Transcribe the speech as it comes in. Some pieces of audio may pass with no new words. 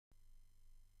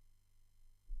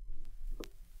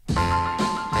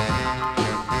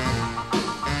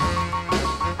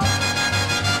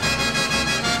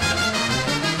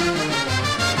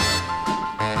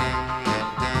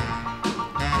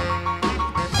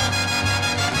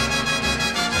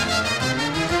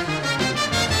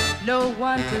no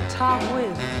one to talk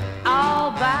with,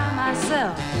 all by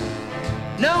myself.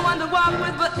 No one to walk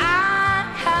with, but I'm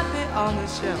happy on the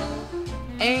shelf.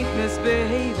 Ain't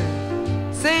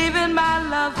misbehaving, saving my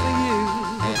love for you.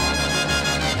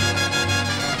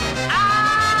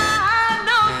 I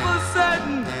know for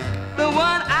certain the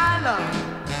one I love.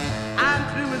 I'm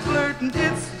through with flirting,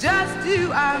 it's just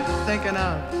you I'm thinking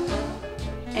of.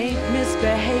 Ain't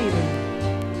misbehaving,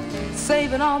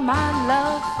 saving all my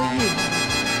love for you.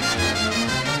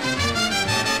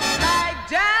 Like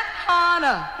Jack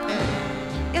Horner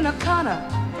in a corner,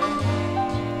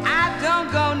 I don't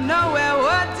go nowhere,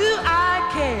 what do I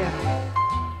care?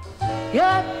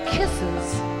 Your kisses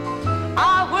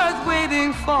are worth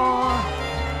waiting for.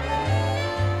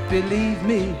 Believe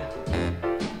me,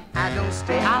 I don't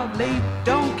stay out late,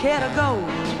 don't care to go.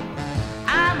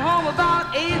 I'm home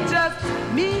about 8, just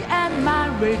me and my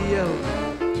radio.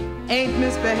 Ain't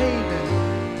misbehaving,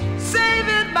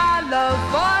 saving my love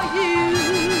for you.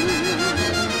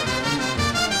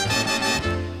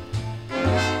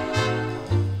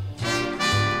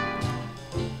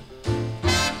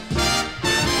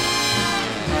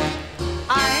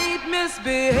 I ain't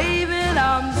misbehaving,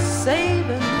 I'm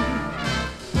saving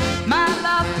my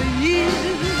love for you.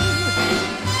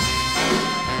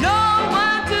 No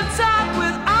one to talk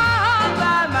with, all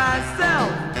by myself.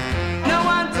 No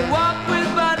one to walk with,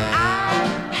 but I'm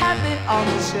happy on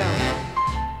the shelf.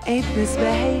 Ain't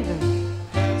misbehaving,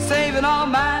 saving all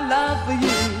my love for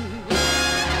you.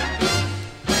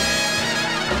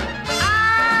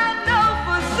 I know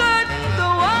for certain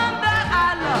the one that I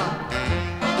love.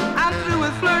 I'm through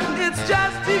with flirting, it's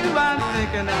just you I'm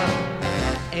thinking of.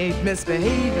 Ain't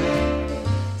misbehaving,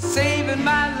 saving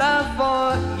my love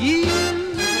for you.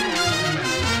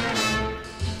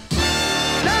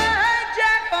 Like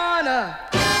Jack Horner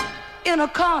in a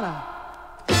corner,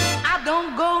 I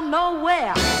don't go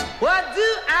nowhere, what do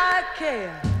I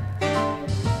care?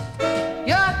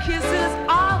 Your kisses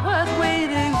are worth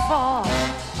waiting for.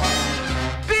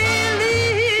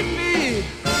 Believe me,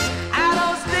 I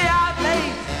don't stay out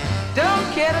late, don't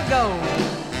care to go.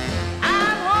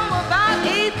 I'm home about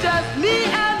 8, just me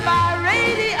and my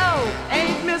radio.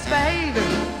 Ain't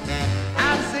misbehaving,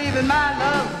 I'm saving my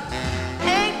love.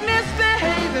 Ain't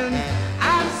misbehaving,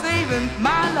 I'm saving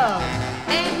my love.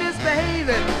 Ain't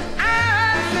misbehaving,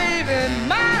 I'm saving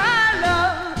my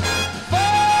love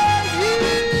for you.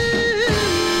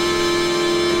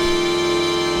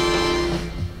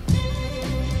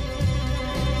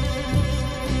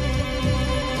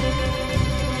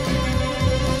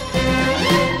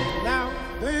 Now,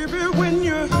 baby, when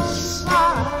you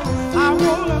sigh, I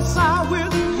wanna sigh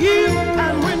with you,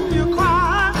 and when you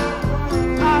cry,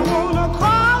 I wanna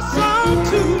cry some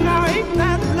too. Now, ain't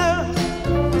that love?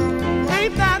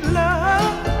 Ain't that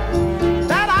love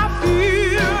that I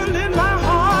feel in my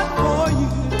heart for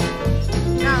you?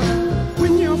 Now,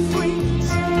 when your friends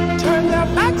turn their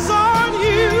backs on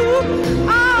you,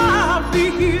 I'll be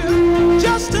here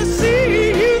just to see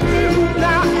you through.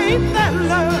 Now, ain't that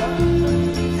love?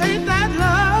 Ain't that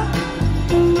love?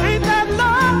 Ain't that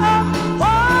love?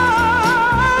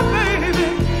 Oh, baby,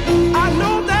 I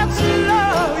know that's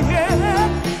love, yeah,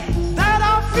 that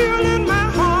I feel in my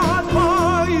heart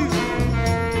for you.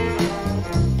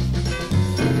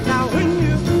 Now when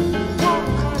you walk,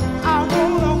 I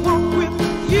wanna walk with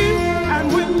you, and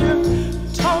when you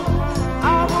talk,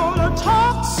 I wanna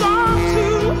talk some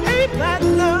too. Ain't that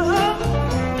love?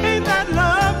 Ain't that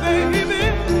love, baby,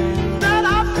 that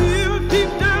I feel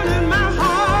deep down in my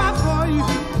heart for you?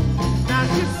 Now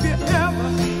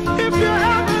if you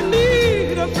ever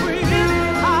need a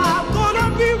friend, I'm gonna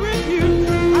be with you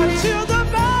until the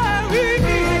very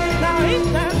end. Now ain't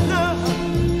that love?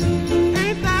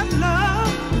 Ain't that love?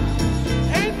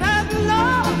 Ain't that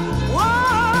love?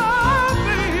 Oh,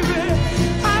 baby,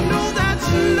 I know that's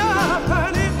love,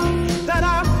 honey, that I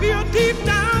feel deep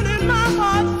down in my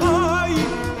heart for you.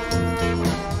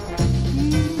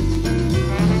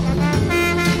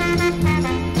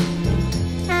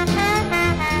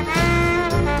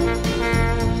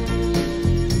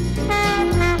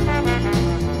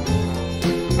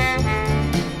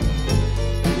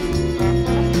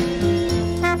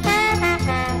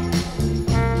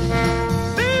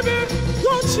 Baby,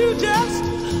 won't you just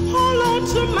hold on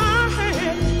to my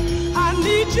hand? I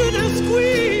need you to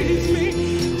squeeze me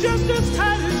just as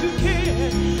tight as you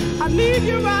can. I need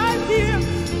you right here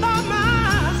by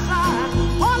my side.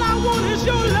 All I want is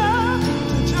your love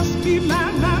to just be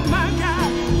my guy.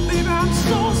 Baby, I'm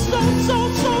so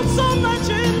much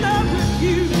in love with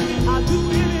you. I'll do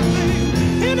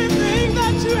anything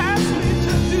that you ask me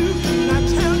to do. Now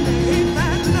tell me, ain't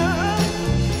that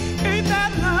love? Ain't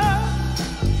that love?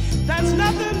 That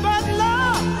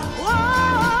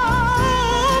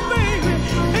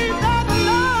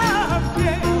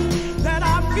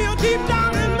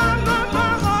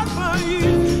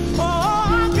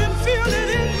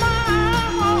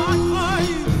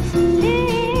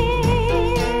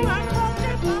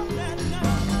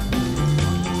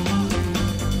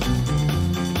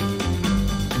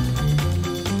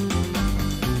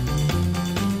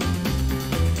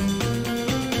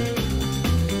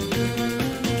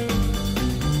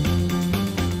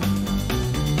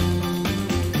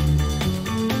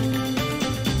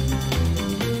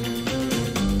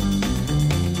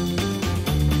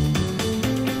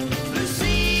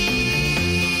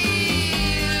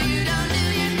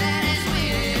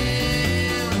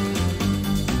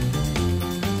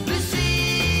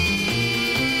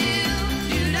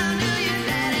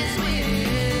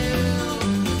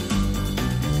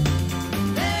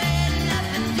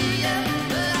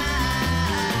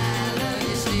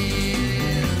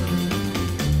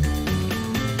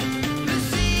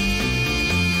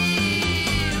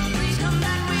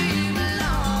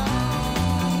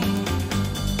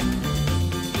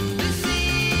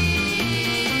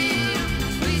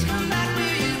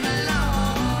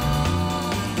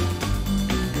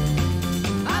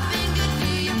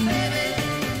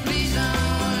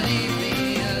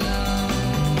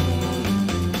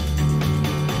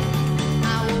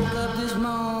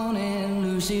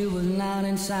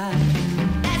side.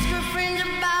 Ask her friends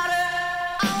about her,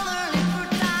 all early for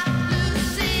time.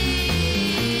 Lucille,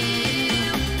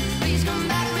 please come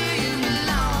back where you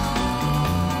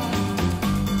belong.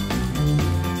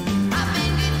 I've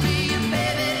been good to you,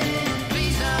 baby.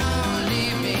 Please don't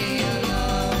leave me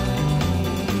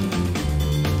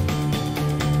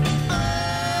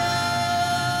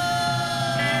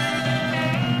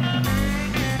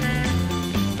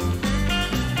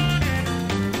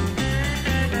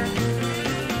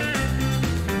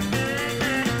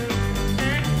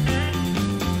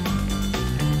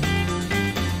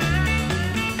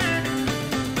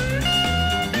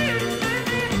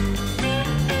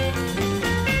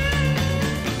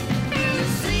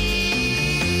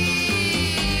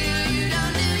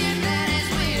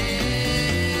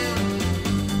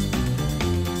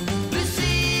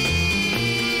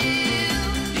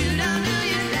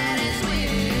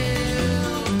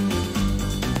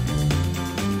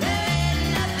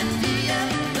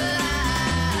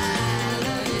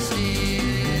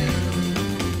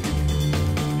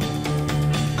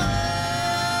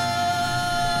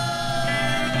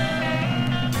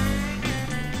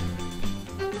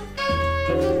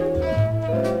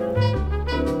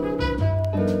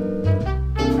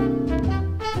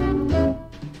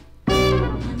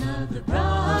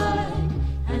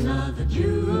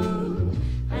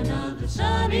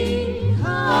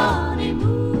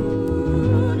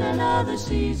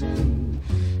season,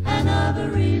 another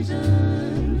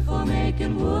reason for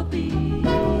making whoopee.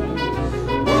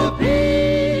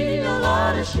 Whoopee, a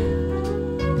lot of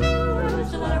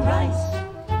shoes, a lot of rice.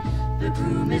 The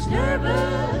groom is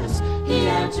nervous, he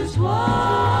answers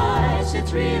twice.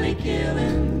 It's really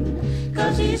killing,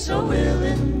 'cause he's so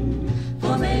willing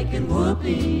for making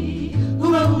whoopee.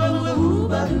 Hooba, hooba, hooba,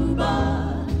 hooba, hooba.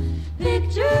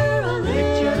 Picture a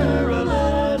little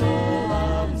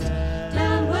love nest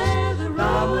down where the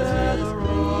roses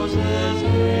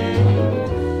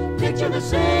hang. Picture the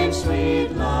same sweet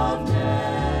love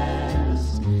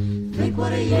nest. Think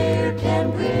what a year can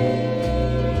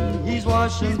bring. He's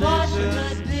washing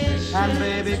dishes and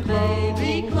baby clothes.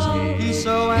 He's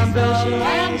so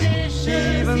ambitious,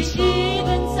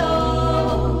 even so.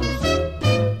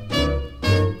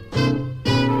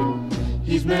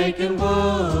 He's making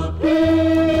whoopee.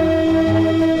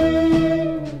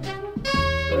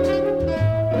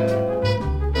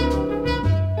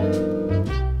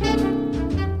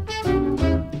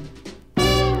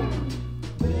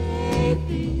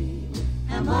 Baby,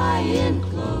 am I in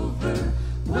clover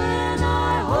when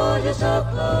I hold you so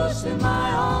close in my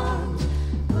arms?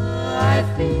 I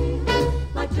feel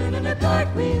like turning a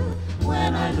cartwheel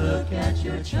when I look at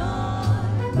your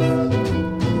charms.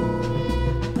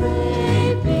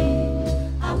 Baby,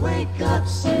 I wake up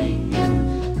singing,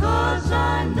 'cause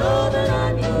I know that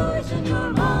I'm yours and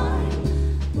you're mine.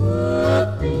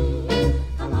 Whoopee,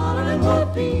 I'm hollering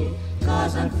whoopee,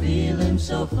 'cause I'm feeling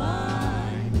so fine.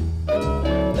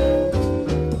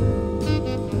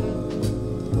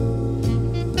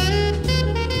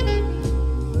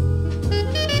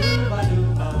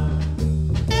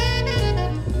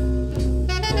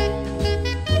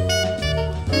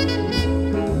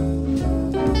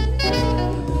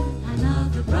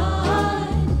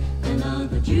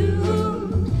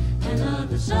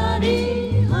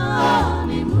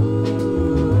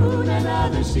 Honeymoon,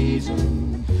 another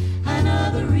season,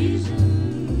 another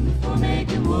reason for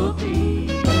making whoopee.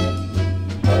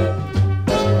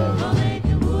 For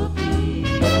making whoopee.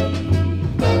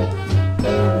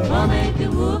 For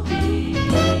making whoopee.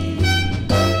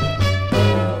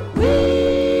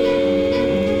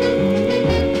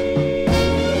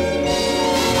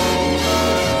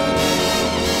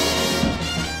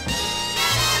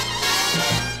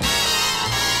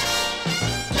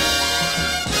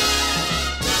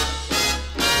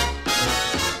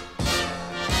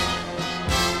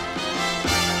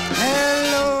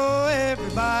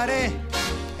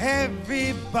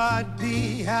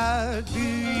 Everybody, how do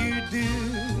you do?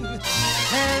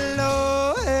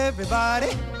 Hello,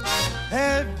 everybody.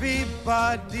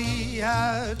 Everybody,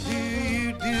 how do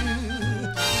you do?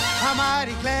 I'm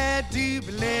mighty glad to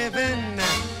be living,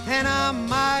 and I'm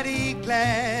mighty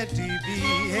glad to be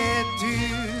here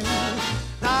too.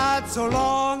 Not so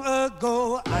long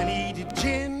ago, I needed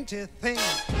gin to think.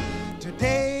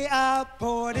 Today I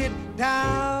poured it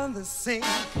down the sink.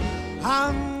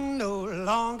 I'm no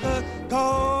longer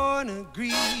gonna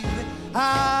grieve.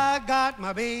 I got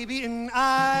my baby and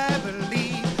I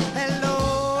believe.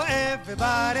 Hello,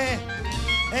 everybody.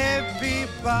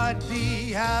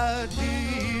 Everybody, how do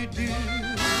you do?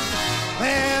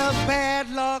 Well,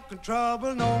 bad luck and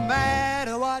trouble, no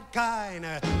matter what kind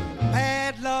of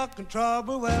bad luck and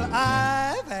trouble, well,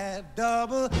 I've had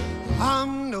double.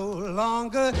 I'm no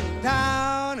longer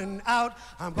down and out.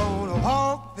 I'm gonna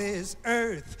walk this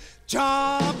earth,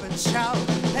 jump and shout.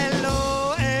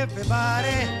 Hello,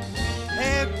 everybody,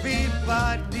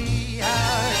 everybody,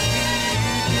 how do you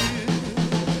do?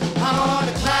 I'm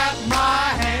gonna clap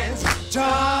my hands,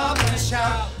 jump and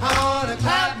shout. I'm gonna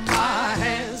clap my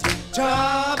hands,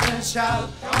 jump and shout,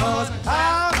 'cause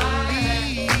I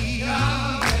believe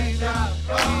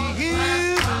you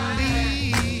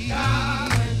believe.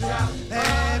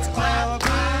 That's all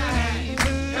believe,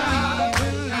 believe.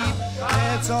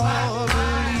 That's all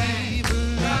believe,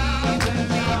 believe.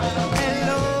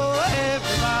 Hello,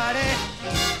 everybody,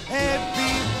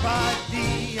 everybody,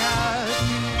 how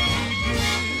do you do?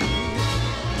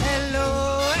 Hello,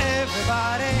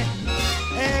 everybody,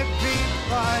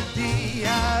 everybody,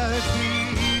 how do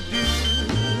you do?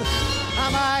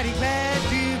 I'm mighty glad to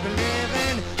be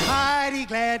living, mighty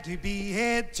glad to be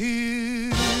here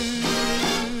too.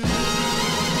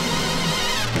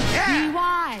 Yeah. Be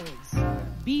wise,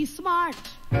 be smart,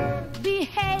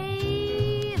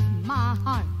 behave, my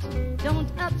heart. Don't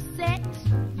upset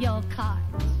your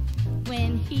cart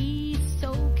when he's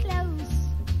so close.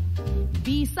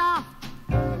 Be soft,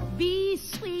 be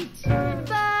sweet,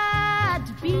 but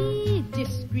be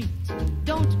discreet.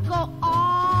 Don't go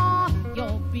off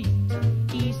your beat.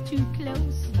 He's too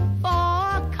close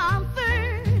for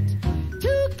comfort.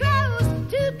 Too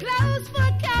close for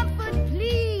comfort.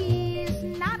 Please,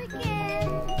 not again.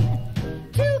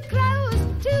 Too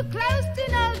close to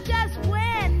know just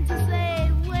when to say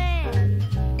when.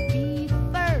 Be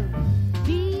firm,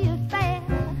 be fair,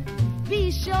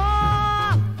 be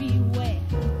sure, beware.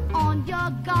 On your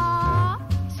guard,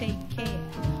 take care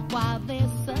while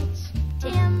there's such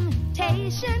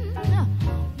temptation.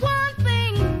 One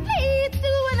thing leads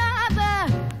to another.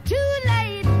 Too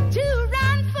late to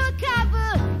run for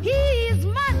cover. He's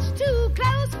much too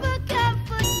close for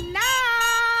comfort now.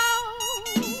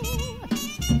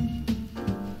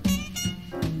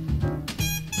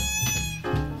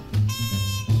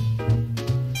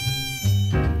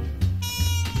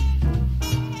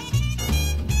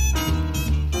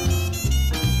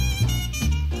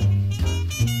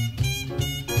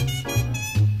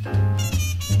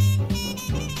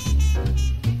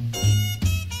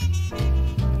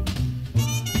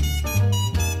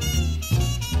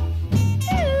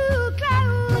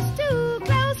 Too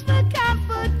close for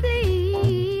comfort,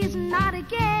 please, not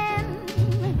again.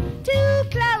 Too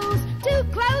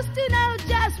close to know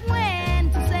just when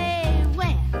to say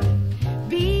when.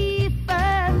 Be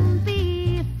firm,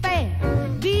 be fair,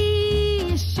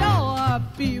 be sure,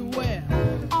 beware.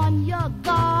 On your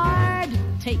guard,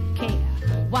 take care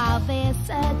while there's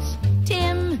such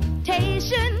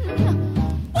temptation.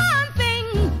 One thing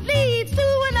leads to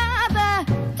another.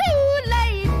 Too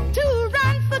late to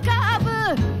run for cover.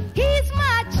 He's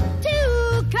much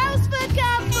too close for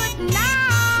comfort now.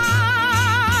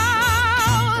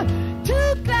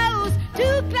 Too close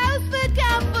for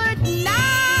comfort now.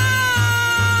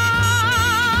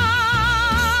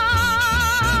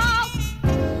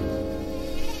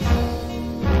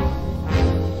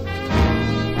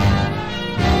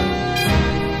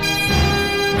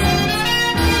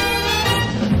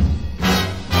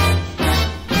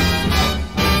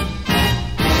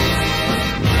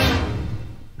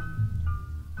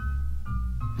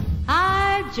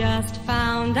 I've just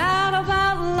found out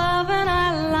about love and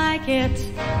I like it.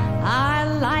 I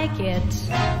like it.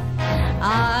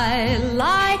 I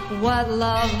like what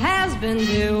love has been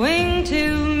doing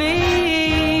to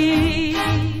me.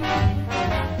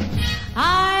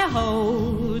 I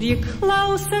hold you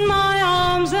close in my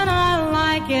arms and I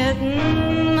like it.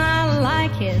 I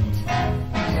like it.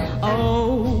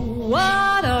 Oh,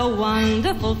 what a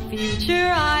wonderful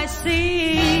future I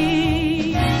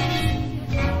see.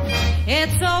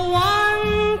 It's a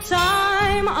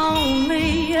one-time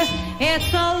only,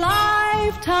 it's a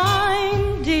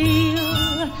lifetime deal,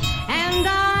 and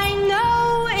I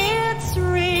know it's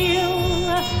real.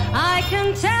 I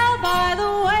can tell by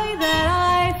the way that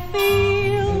I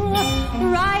feel.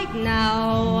 Right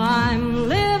now I'm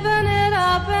living it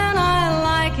up and I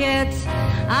like it.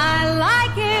 I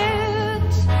like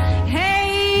it.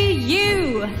 Hey,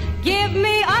 you, give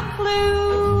me a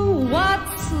clue.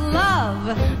 What's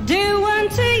love doing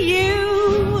to you?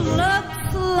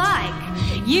 Looks like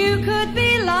you could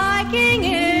be liking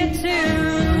it too.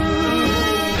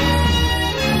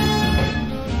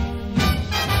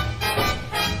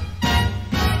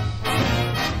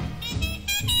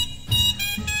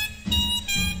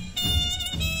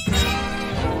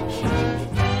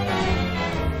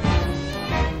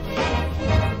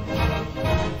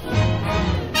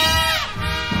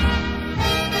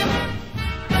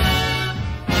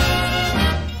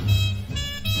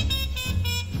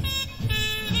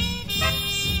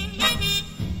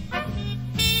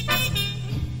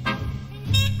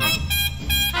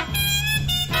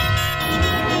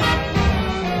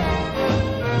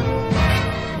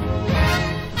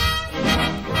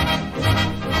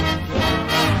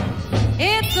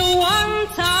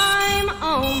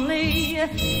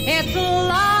 It's a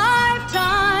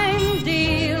lifetime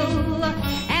deal,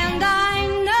 and I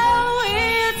know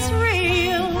it's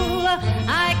real.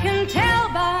 I can tell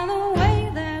by the way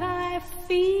that I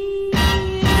feel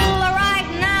right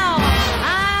now.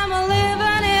 I'm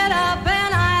living it up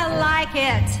and I like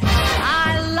it.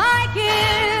 I like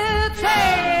it.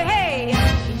 Hey, hey,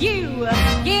 you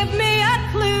give me a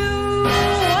clue.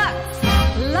 What's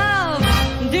love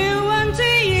doing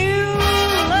to you?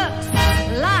 Looks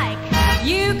like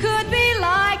you could be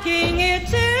liking it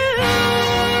too.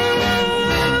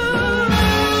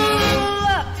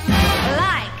 Looks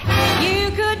like you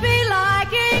could be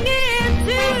liking it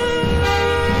too.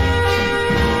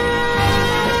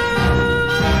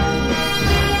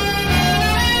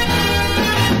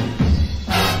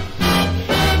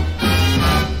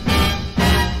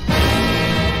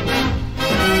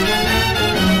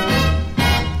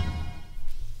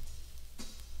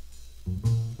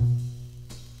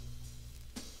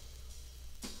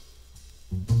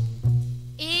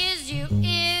 Is you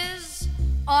is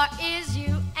or is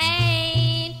you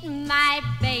ain't my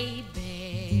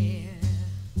baby?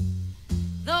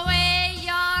 The way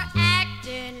you're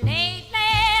acting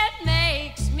lately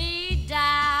makes me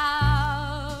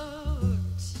doubt.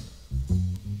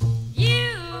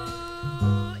 You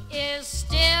is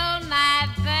still my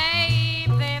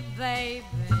baby, baby.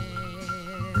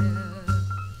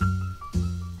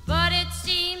 But it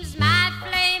seems my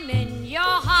flame in your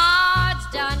heart's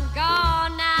done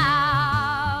gone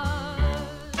out.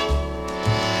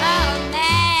 A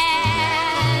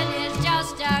man is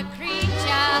just a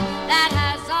creature that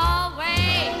has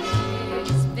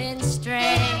always been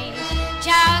strange.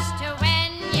 Just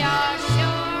when you're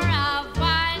sure of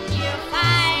one, you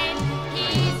find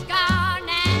he's gone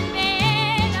and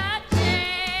made a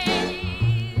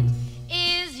change.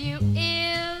 Is you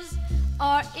is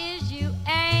or is you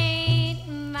ain't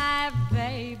my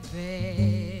baby?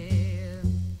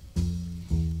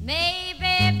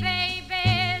 Maybe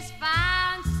baby's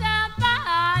found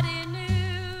somebody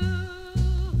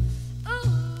new.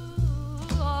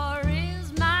 Ooh, or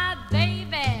is my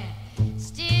baby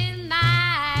still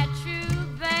my true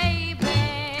baby?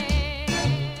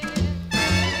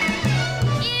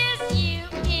 Is you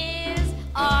is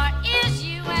or is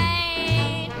you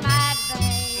ain't my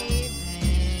baby?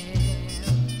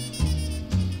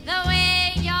 The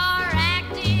way you're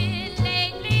acting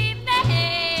lately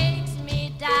makes me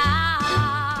doubt.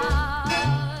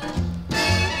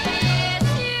 Yes,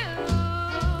 you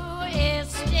is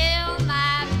still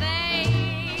my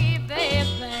baby, baby.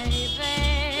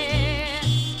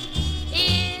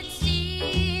 It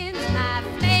seems my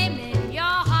flame in your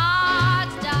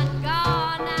heart's done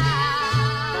gone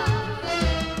out.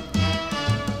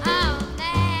 Oh,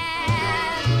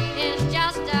 man is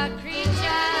just a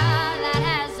creature that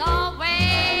has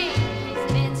always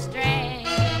been strange.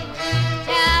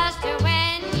 Just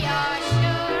when you're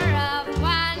sure of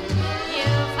one, you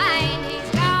find he's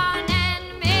gone and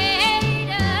made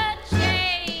a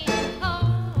change.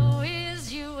 Oh,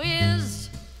 is you is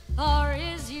or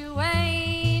is you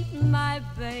ain't my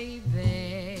baby?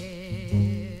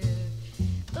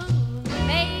 Ooh,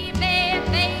 maybe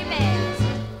baby's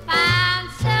found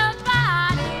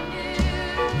somebody new.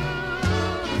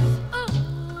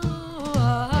 Ooh,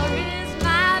 or is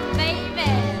my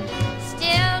baby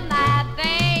still my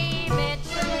baby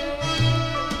true?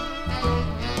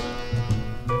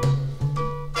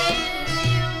 Is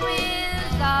you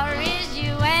is or is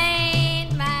you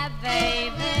ain't my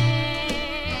baby?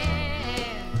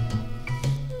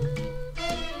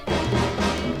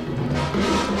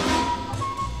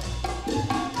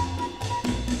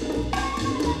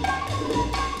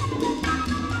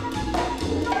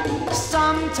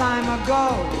 Some time ago,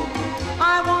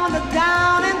 I wandered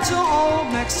down into old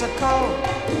Mexico.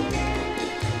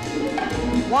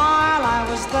 While I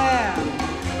was there,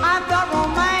 I felt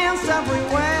romance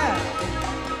everywhere.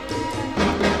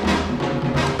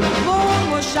 The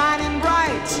moon was shining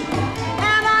bright,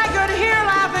 and I could hear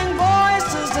laughing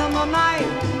voices in the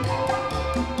night.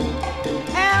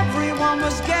 Everyone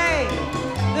was gay.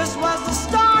 This was the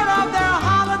start of their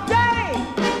holiday.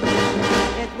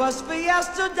 It was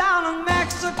fiesta down in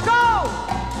Mexico,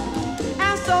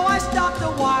 and so I stopped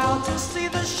a while to see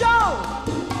the show.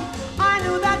 I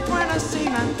knew that Frenesy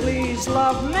meant please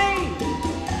love me,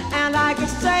 and I could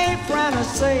say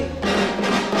Frenesy.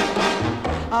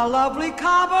 A lovely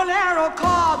habanero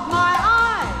caught my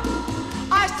eye.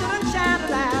 I stood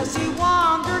enchanted as he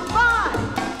wandered by,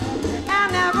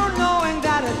 and never knowing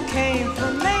that it came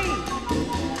from me,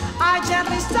 I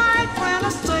gently sighed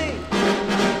Frenesy.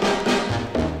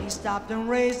 He stopped and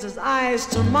raised his eyes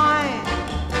to mine.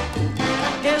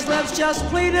 His lips just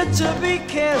pleaded to be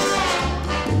kissed.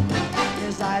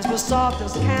 His eyes were soft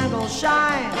as candle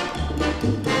shine.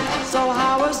 So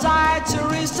how was I to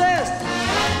resist?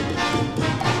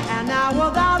 And now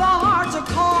without a heart to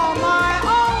call my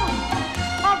own,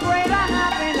 a greater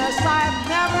happiness I've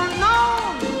never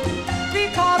known.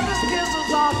 Because this kiss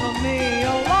was all for me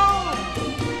alone.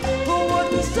 Who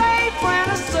wouldn't say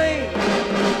fantasy?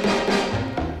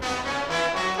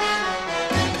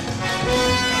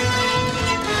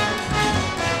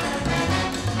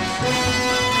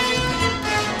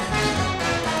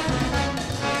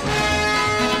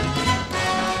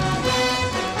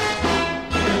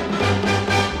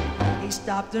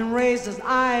 Stopped and raised his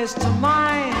eyes to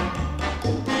mine.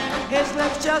 His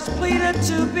lips just pleaded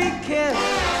to be kissed.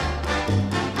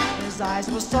 His eyes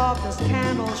were soft as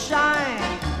candle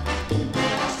shine.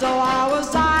 So how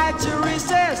was I to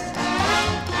resist?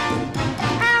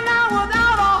 And now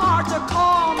without a heart to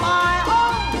call my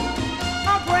own,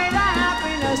 a greater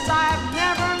happiness I've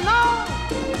never known.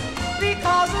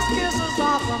 Because his kisses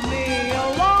offer me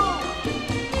alone.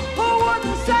 Who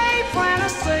wouldn't say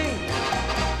fantasy?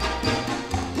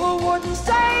 Who wouldn't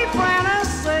say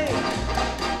fantasy?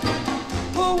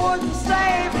 Who wouldn't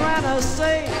say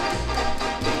fantasy?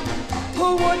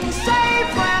 Who wouldn't say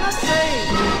fantasy?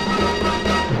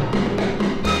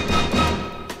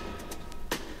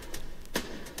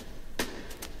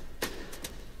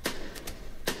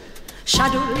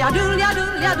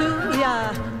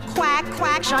 Shadoodle-ya-doodle-ya-doodle-ya-doodle-ya. Quack,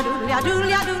 quack,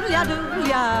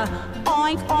 shadoodle-ya-doodle-ya-doodle-ya-doodle-ya.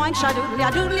 Oink, oink,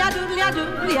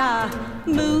 shadoodle-ya-doodle-ya-doodle-ya-doodle-ya.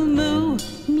 Moo, moo,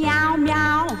 meow,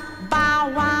 meow, bow,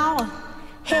 wow.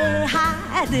 Hey,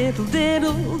 hi, diddle,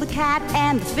 diddle, the cat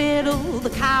and the fiddle. The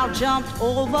cow jumped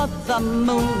over the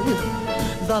moon.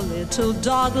 The little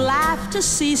dog laughed to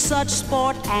see such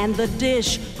sport, and the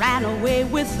dish ran away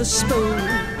with the spoon.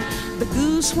 The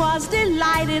goose was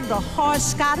delighted, the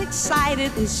horse got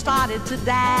excited and started to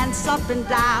dance up and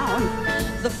down.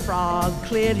 The frog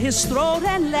cleared his throat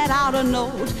and let out a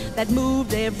note that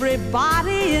moved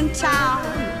everybody in town.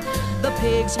 The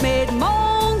pigs made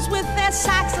moans with their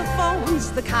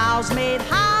saxophones. The cows made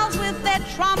howls with their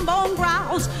trombone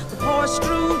growls. The horse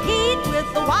drew heat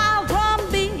with the wild drum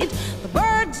beat. The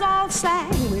birds all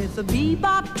sang with a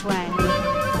bebop twang.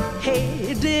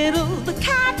 Hey, diddle, the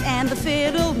cat and the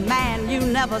fiddle, man, you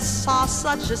never saw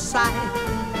such a sight.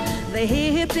 They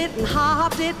hipped it and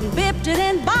hopped it and bipped it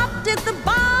and bopped it. The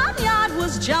barnyard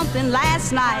was jumping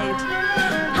last night.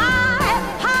 Hi,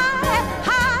 hi,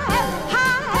 hi,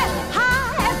 hi,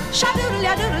 hi,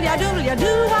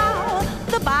 shadoodle-ya-doodle-ya-doodle-ya-doo-wow.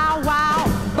 The bow wow,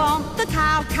 bumped the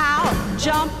cow, cow,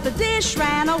 jumped the dish,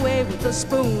 ran away with the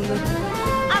spoon.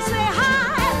 I say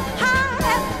hi, hi,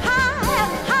 hi,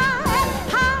 hi,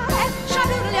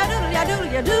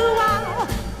 shadoodle-ya-doodle-ya-doodle-ya-doo-wow.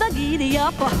 The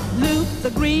giddy-up looped,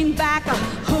 the greenback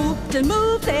hooped and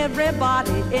moved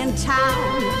everybody in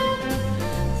town.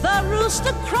 The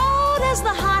rooster crowed as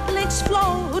the hot licks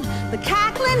flowed. The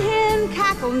cackling hen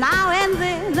cackled now and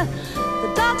then.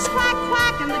 The ducks quack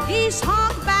quack and the geese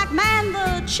honked back. Man,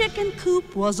 the chicken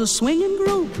coop was a swinging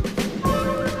group.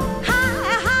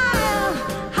 Hi, hi,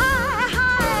 hi,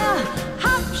 hi,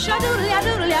 hop,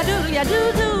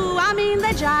 shadoodle-ya-doodle-ya-doodle-ya-doo-doo. I mean,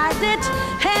 they jived it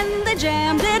and they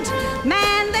jammed it.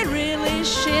 Man, they really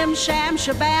shim-sham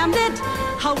shabammed it.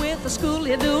 With a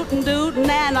schoolie-dootin'-dootin'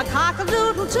 and a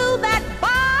cock-a-doodle too. That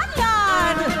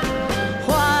barnyard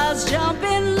was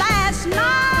jumping last night.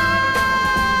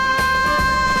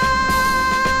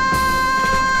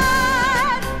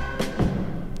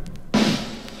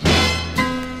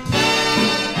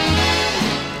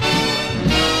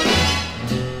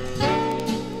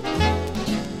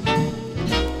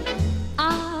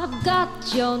 I've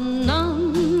got your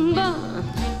number.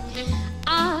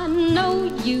 I know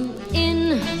you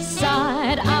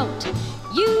inside out.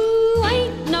 You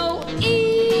ain't no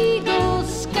Eagle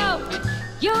Scout.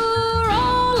 You're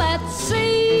all at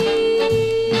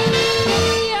sea.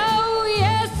 Oh,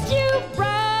 yes, you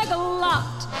brag a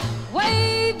lot.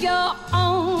 Wave your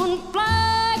own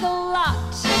flag a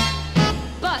lot.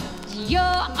 But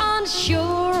you're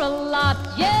unsure a lot.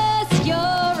 Yes,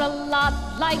 you're a lot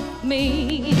like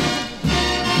me.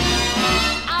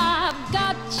 I've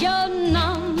got your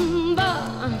number,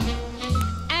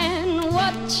 and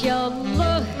what you're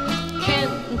looking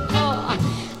for,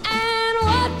 and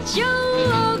what you're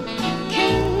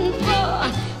looking for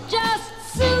just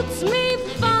suits me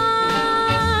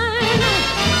fine.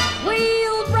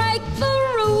 We'll break the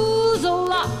rules a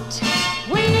lot.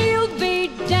 We'll be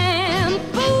damn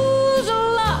fools a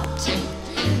lot.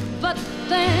 But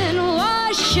then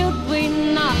why should we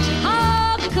not?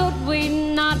 How could we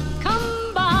not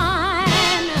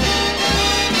combine?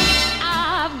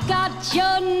 I've got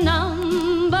your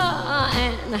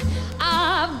and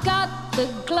I've got the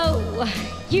glow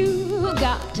you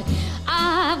got.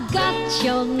 I've got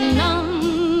your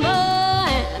number,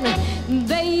 and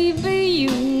baby,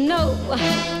 you know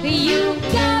you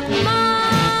got mine.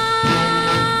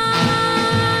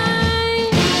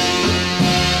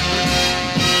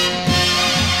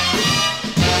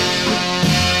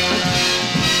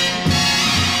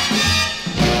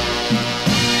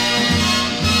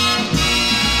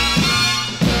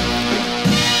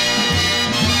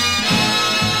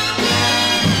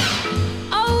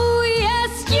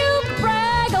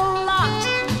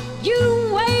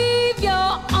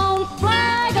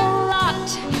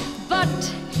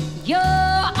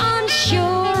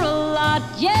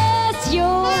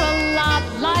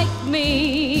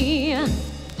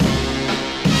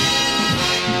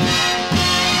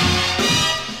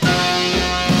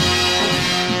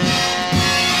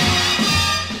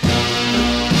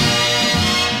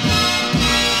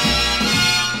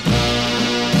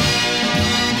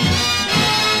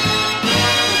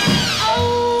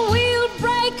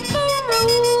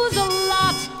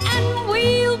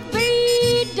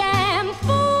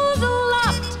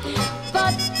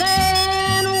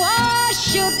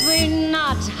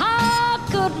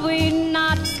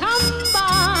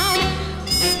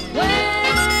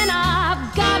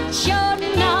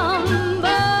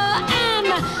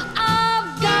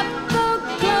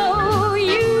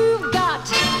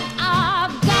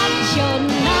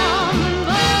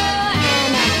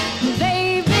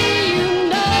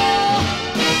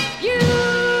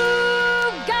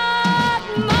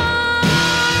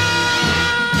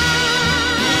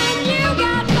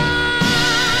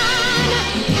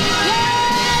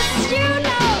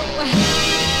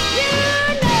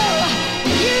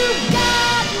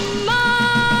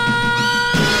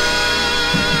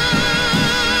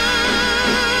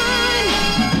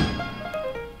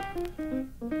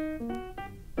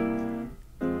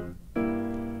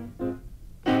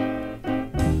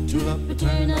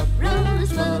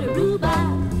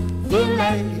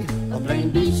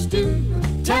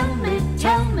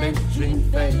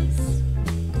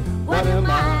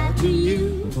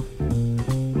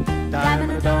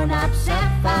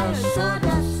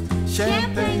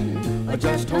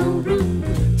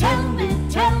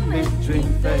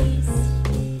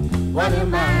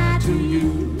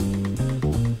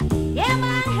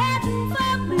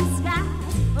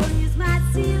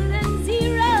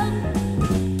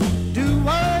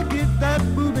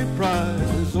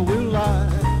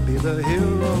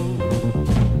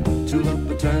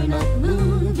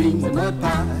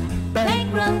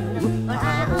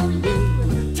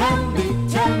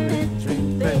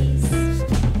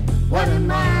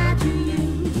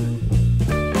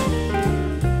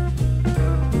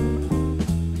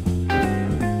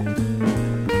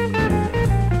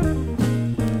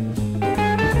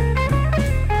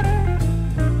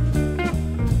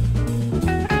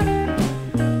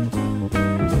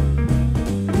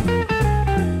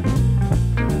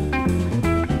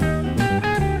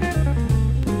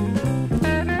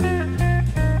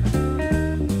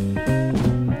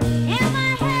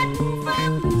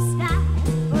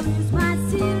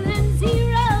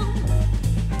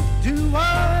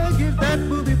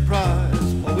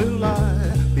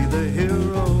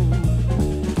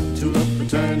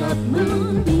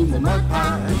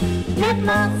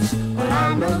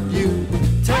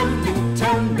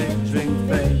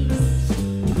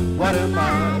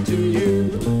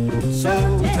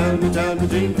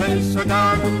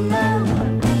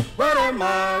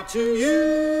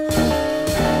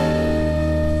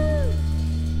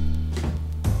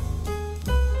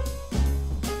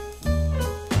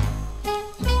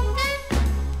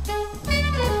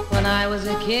 When I was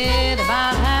a kid,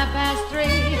 about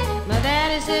 3:30, my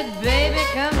daddy said, baby,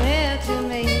 come here to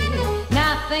me.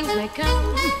 Now things may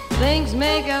come, things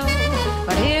may go,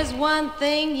 but here's one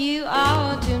thing you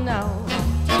ought to know.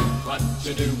 What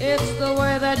you do? It's the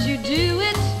way that you do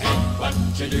it. What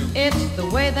you do? It's the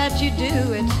way that you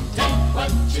do it.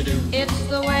 What you do? It's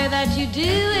the way that you do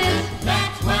it.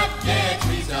 That's what gets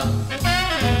results.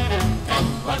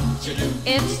 What you do?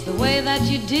 It's the way that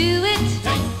you do it.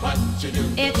 What you do?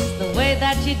 It's the way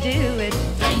that you do it.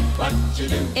 What you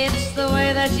do? It's the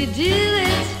way that you do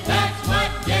it. That's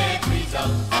what gets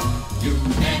results. You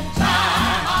can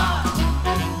try hard.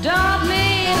 Don't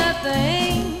mean a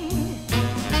thing.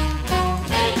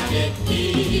 Take it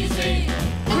easy.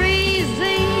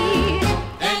 Breezy.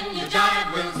 Then your jive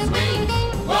will swing.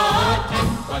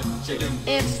 What you do?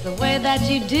 It's the way that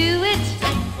you do it.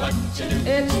 What you do?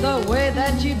 It's the way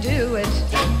that you do it.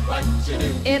 What you do?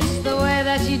 It's the way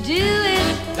that you do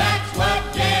it. That's what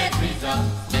gets results.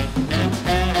 Yes,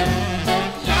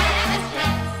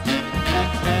 yes.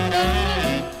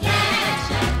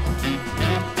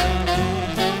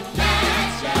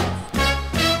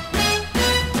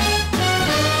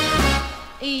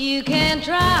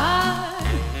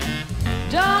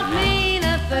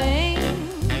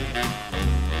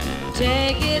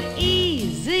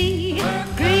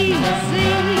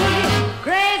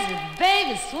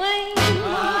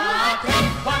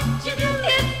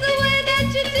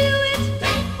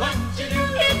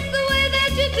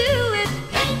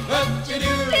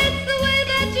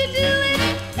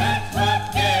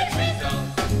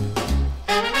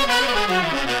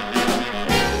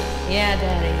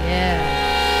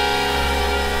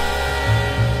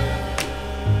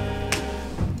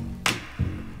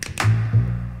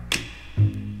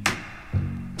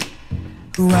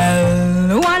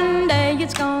 Well, one day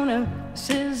it's gonna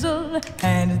sizzle,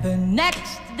 and the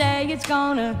next day it's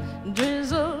gonna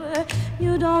drizzle.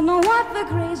 You don't know what the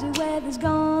crazy weather's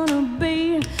gonna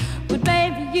be, but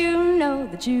baby, you know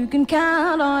that you can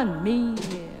count on me.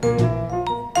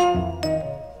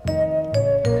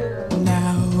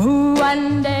 Now,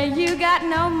 one day you got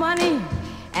no money,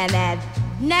 and that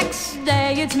next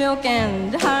day it's milk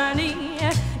and honey.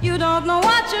 You don't know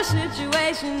what your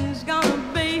situation's gonna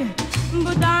be,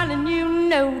 but darling, you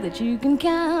know that you can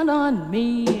count on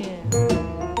me.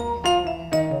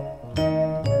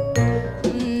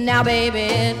 Now, baby,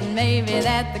 it may be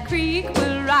that the creek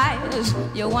will rise.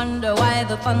 You wonder why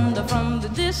the thunder from the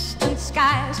distant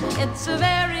skies. It's a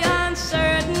very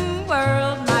uncertain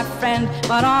world, my friend,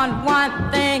 but on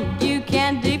one thing you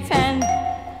can depend.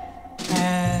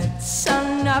 At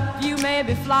sun up you may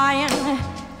be flying,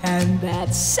 and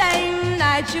that same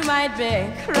night you might be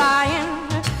crying.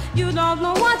 You don't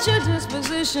know what your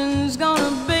disposition's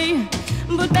gonna be,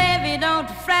 but baby, don't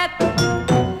fret.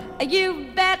 You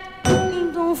bet.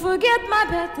 Don't forget my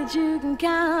bet that you can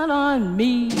count on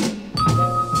me.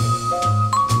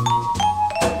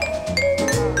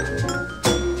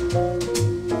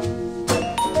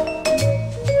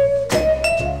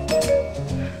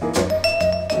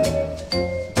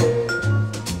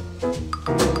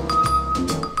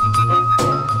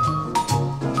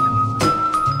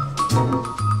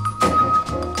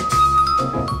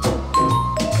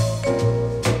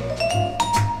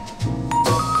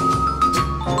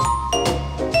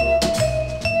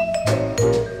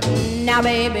 Now,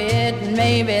 baby, it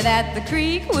may be that the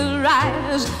creek will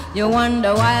rise. You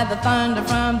wonder why the thunder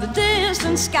from the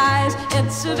distant skies.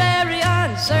 It's a very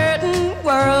uncertain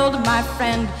world, my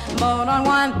friend, but on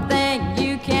one thing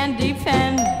you can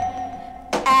depend.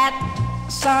 At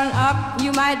sun up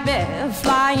you might be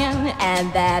flying,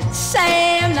 and that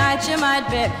same night you might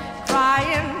be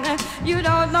crying. You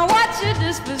don't know what your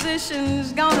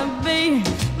disposition's gonna be,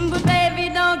 but baby,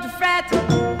 don't fret.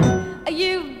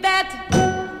 You bet.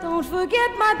 Don't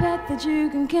forget my bet that you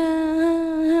can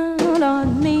count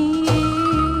on me. You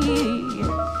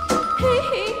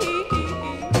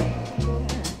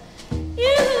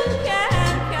can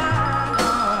count on me. You can count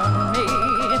on me.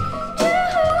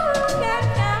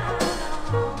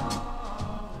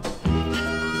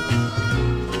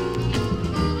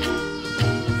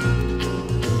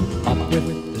 Up with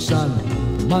the sun,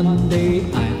 Monday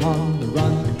I'm on the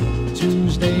run.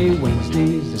 Tuesday,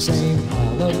 Wednesday's the same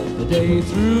all of the day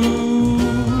through.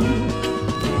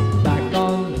 Back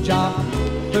on the job,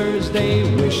 Thursday,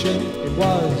 wishing it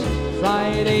was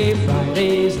Friday.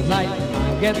 Friday's the night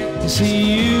I get to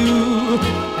see you.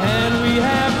 And we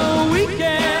have a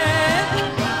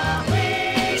weekend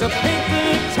to paint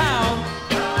the town,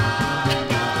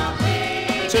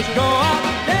 to go out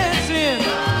dancing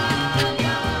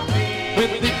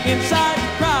with the inside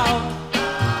crowd.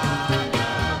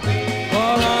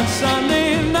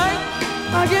 Sunday night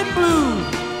I get blue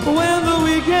when the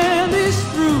weekend is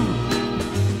through,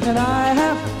 and I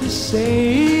have to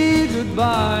say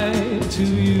goodbye to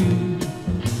you.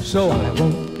 So I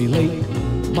won't be late.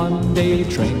 Monday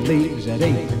train leaves at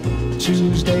 8.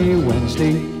 Tuesday,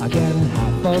 Wednesday, again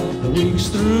half of the week's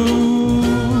through.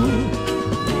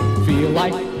 Feel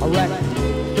like a wreck.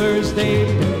 Thursday,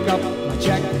 pick up my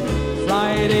check.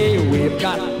 Friday, we've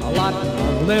got a lot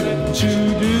of living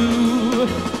to do.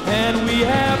 And we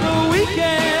have a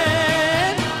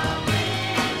weekend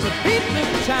to beat the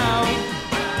town,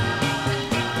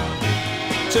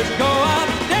 to go out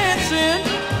dancing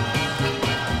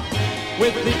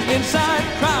with the inside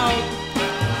crowd.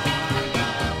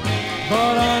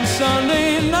 But on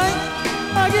Sunday night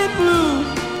I get blue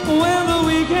when the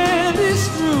weekend is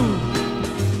through,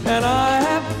 and I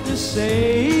have to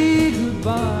say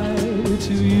goodbye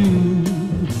to you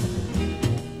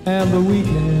and the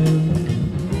weekend.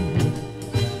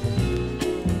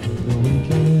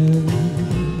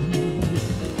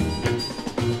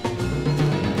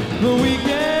 The weekend, the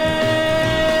weekend,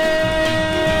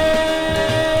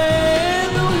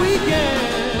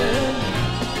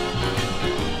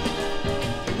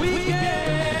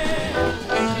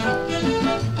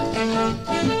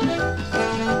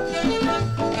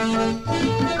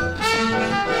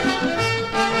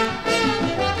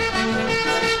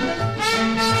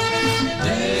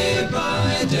 Day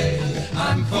by day,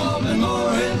 I'm falling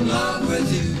more in love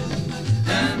with you,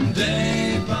 and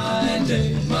day by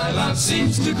day, my love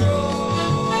seems to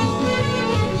grow.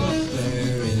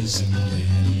 There isn't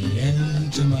any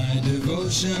end to my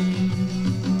devotion.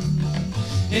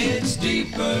 It's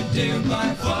deeper, dear,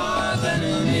 by far than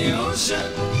any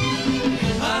ocean.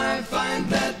 I find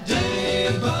that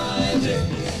day by day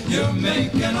you're making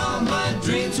making all my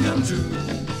dreams come true.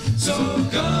 So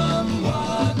come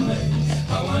what may,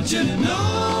 I want you to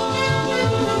know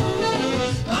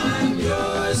I'm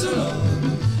yours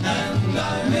alone, and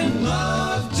I'm in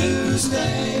love to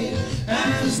stay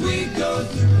as we go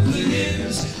through the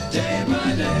years, day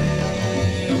by day.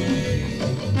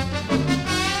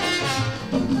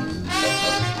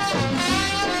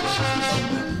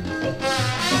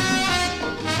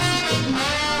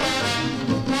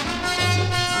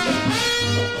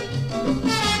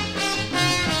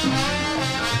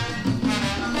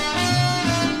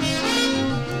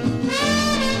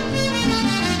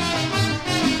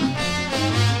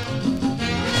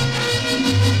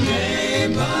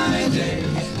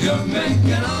 You're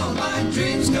making all my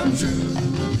dreams come true.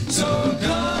 So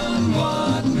come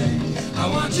what may, I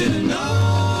want you to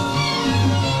know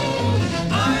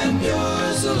I'm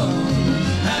yours alone,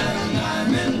 and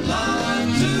I'm in love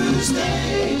to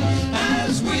stay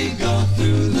as we go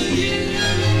through the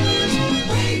years.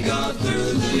 We go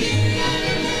through the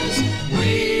years.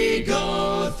 We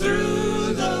go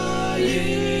through the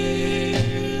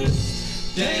years,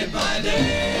 day by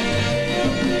day.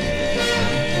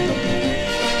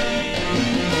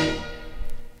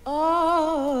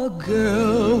 A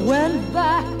girl went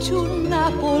back to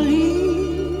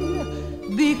Napoli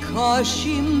because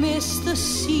she missed the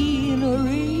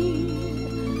scenery,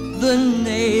 the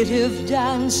native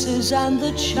dances and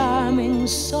the charming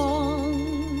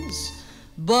songs.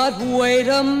 But wait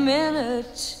a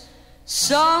minute,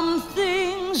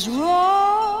 something's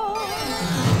wrong.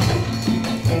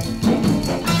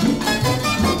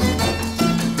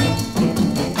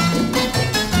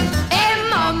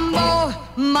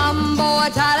 Mambo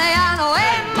Italiano,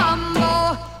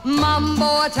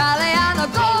 mambo Italiano,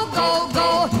 go, go,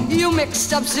 go. You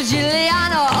mixed up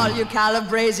Siciliano, all you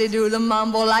Calabrese do the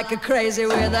mambo like a crazy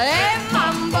with a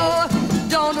mambo.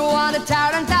 Don't want a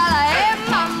tarantella,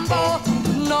 mambo.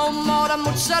 No more the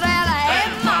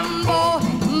mozzarella,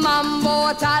 mambo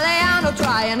Italiano.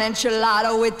 Try an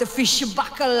enchilada with the fish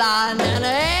bacala and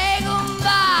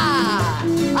gumba.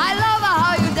 I love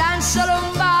how you dance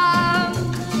rumba.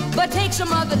 But take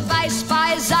some of advice,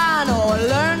 paisano.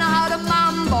 Learn how to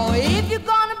mambo. If you're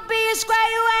gonna be a square,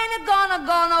 you ain't gonna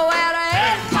go nowhere.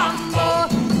 Hey, mambo,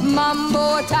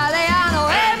 mambo Italiano.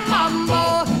 Hey,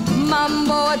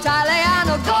 mambo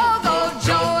Italiano. Go, go,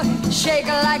 Joe. Shake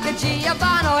it like a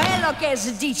Giovanni. Hey, look, as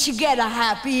a ditch, you get a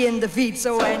happy in the feet.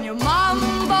 So when you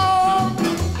mambo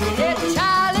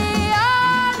Italiano.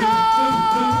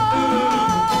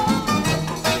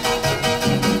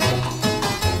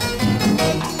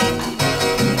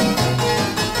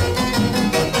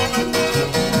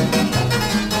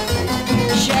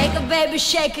 Baby,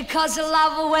 shake it, 'cause I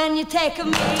love it when you take a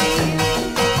me.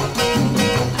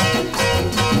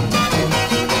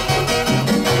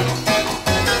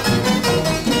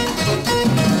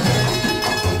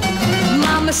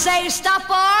 Mama say stop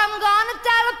or I'm gonna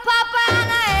tell her Papa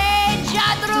and I ain't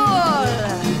jadrul.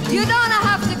 You don't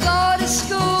have to go to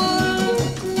school.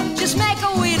 Just make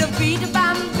a with a beat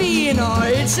bambino.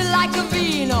 It's like a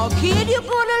vino. Kid, you're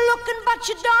good at looking, but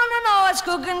you don't know it's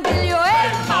cooking till you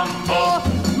ain't mambo.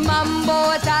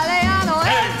 Mambo Italiano,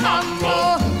 hey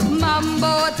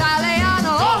mambo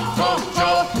Italiano, oh, oh,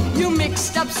 oh. You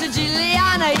mixed up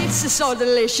Siciliana, it's so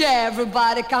delicious.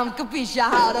 Everybody come capisce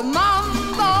how to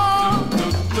mambo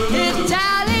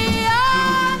Italiano.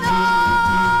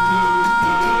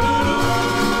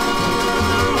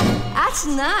 That's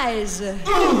nice.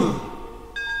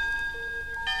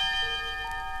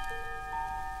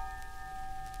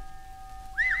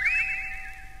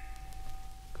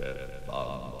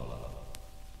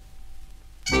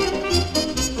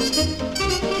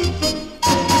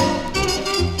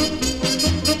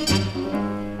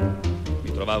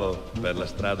 Per la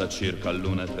strada circa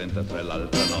all'1:33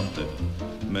 l'altra notte,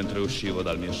 mentre uscivo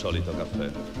dal mio solito caffè,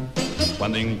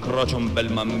 quando incrocio un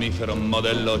bel mammifero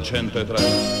modello 103.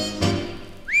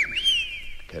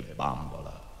 Che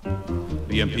bambola!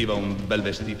 Riempiva un bel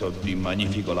vestito di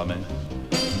magnifico lamè.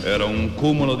 Era un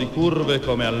cumulo di curve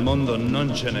come al mondo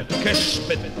non ce n'è. Che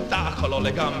spettacolo!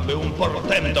 Le gambe un po'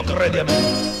 rotendo, credi a me.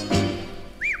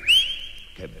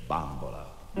 Che bambola!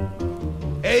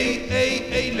 Ehi, ehi,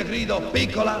 ehi, le grido,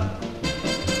 piccola!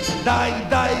 Dai,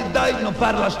 dai, dai, non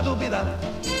farla stupida.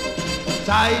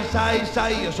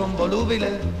 Sai, io son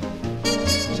volubile.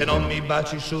 Se non mi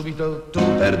baci subito, tu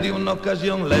perdi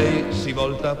un'occasione. Lei si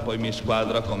volta, poi mi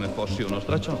squadra come fossi uno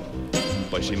straccione.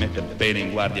 Poi si mette bene in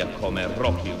guardia come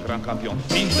Rocky, il gran campione.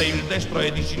 Finte il destro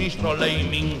e di sinistro, lei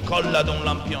mi incolla ad un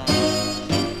lampione.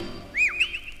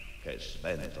 Che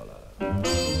sventola.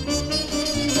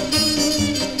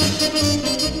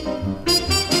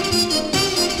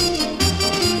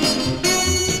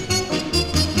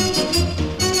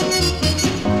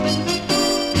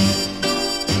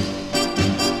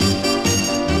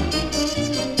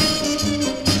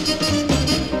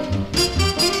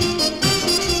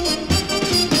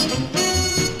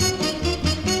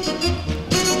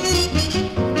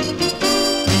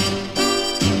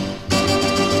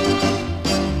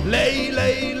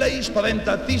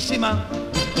 delicatissima,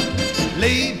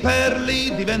 lì per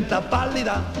lì diventa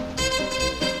pallida,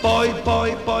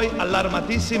 poi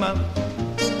allarmatissima,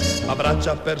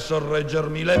 m'abbraccia per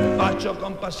sorreggermi, le faccio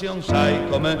compassion, sai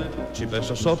com'è, ci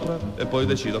penso sopra e poi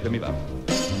decido che mi va.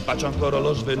 Faccio ancora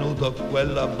lo svenuto,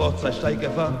 quella bozza e sai che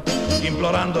fa,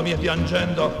 implorandomi e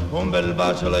piangendo, un bel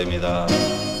bacio lei mi dà.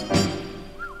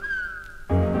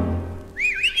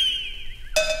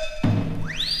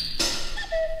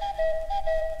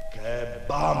 Che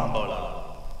bambola!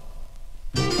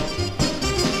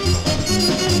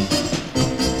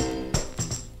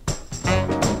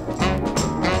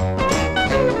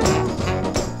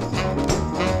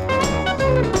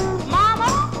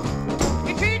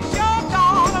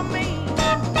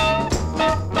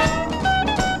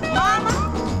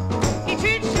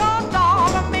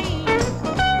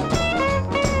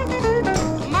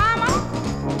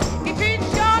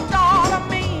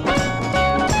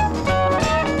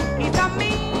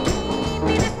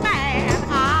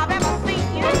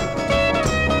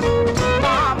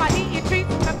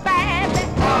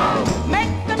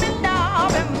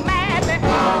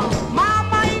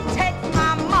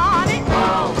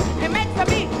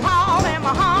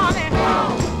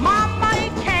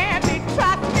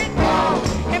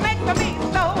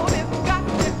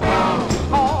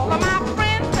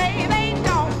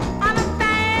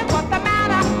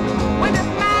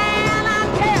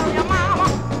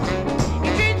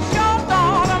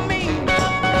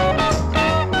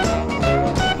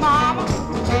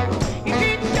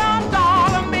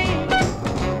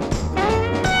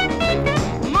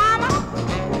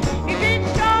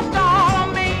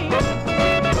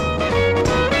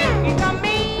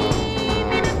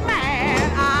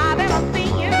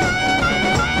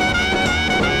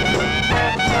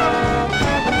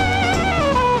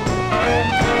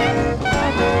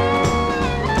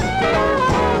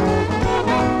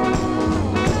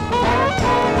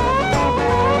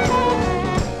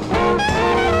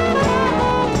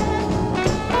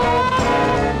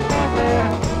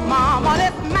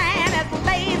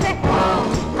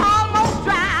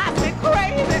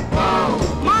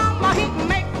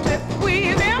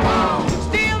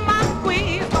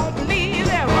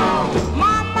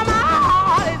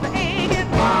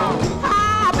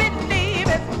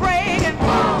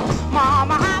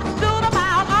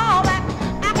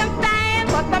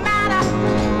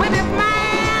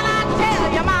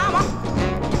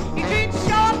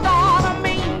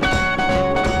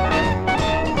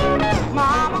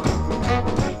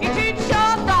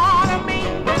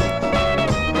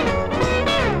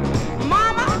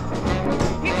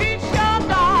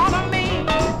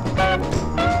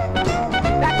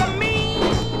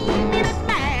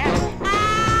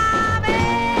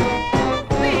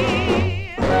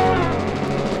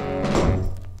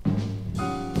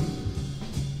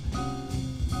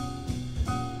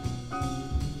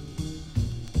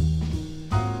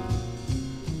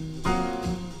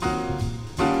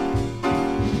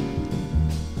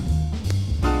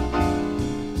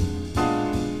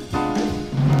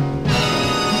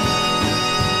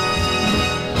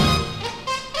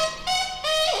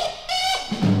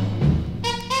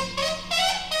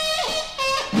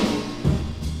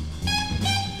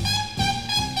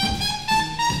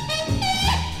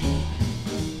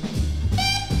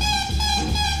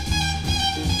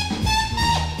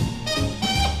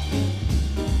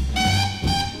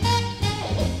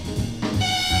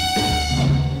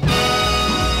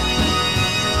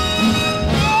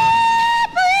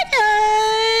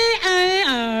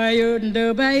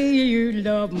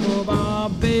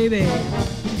 Baby,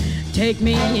 take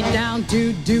me down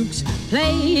to Duke's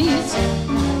place.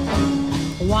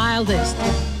 Wildest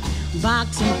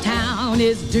box in town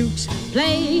is Duke's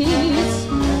place.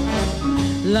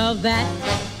 Love that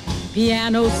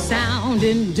piano sound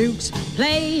in Duke's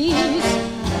place.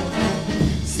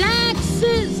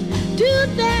 Saxes do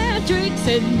their tricks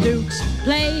in Duke's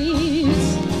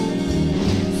place.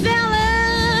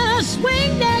 Fellas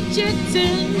swing their chicks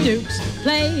in Duke's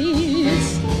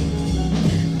place.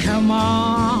 Come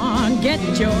on, get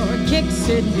your kicks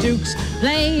in Duke's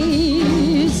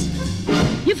place.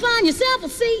 You find yourself a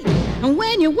seat, and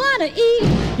when you want to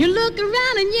eat, you look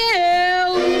around and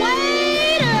yell,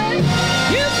 waiter!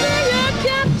 You fill your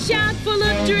cup chock full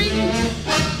of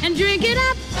drinks and drink it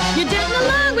up. You're dancing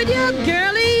along with your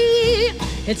girlie.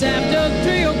 It's after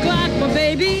 3 o'clock, my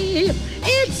baby.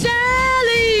 It's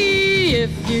early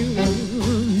if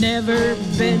you've never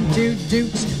been to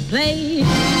Duke's place.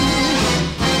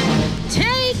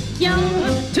 Take your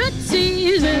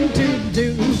tootsies into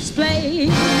Duke's place.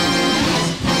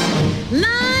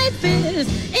 Life is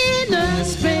in a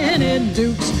spin in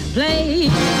Duke's place.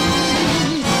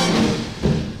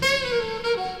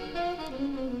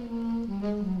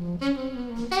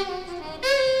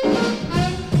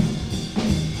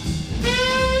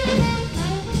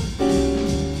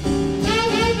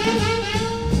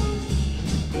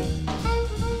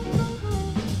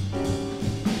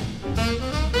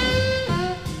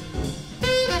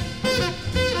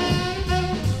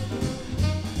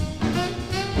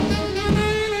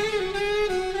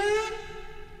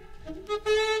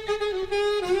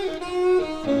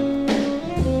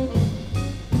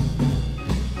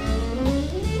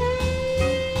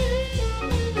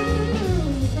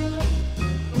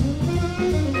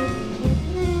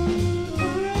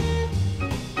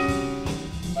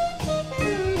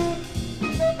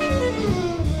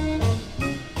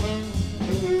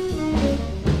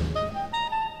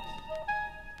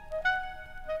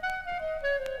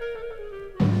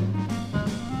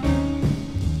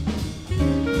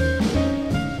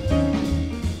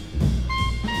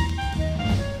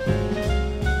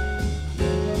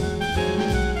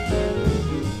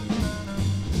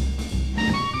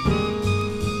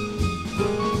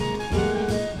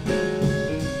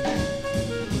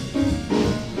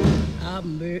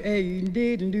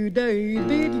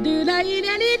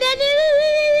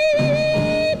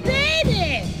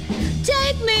 Baby,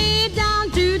 take me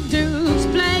down to Duke's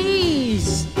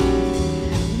place.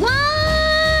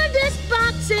 Wildest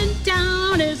box in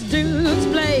town is Duke's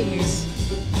place.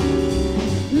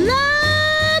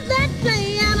 Love that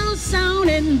piano sound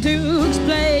in Duke's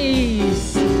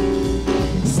place.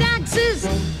 Saxes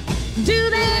do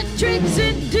their tricks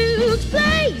in Duke's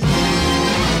place.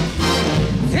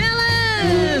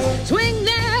 Fellas swing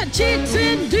their chicks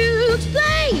in Duke's place.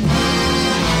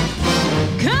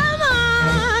 Come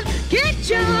on, get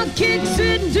your kicks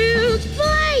in Duke's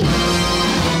place.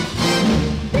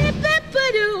 Beep beep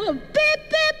ba-doo, beep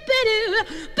beep ba-doo,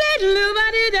 ba-doo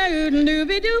ba-doo doo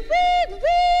doo doo beep beep.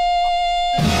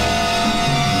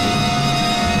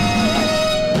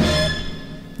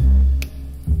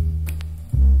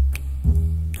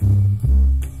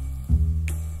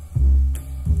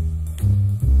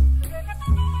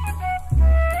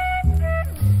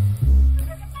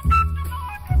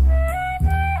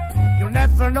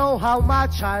 Never know how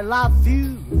much I love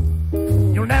you.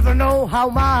 You never know how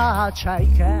much I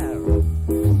care.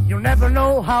 You never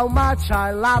know how much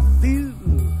I love you.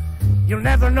 You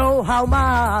never know how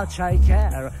much I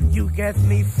care. You get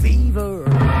me fever.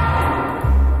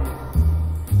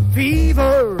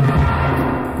 Fever.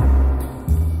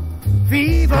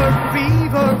 Fever,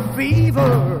 fever,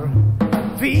 fever.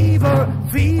 Fever,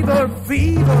 fever,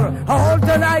 fever. All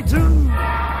the night through.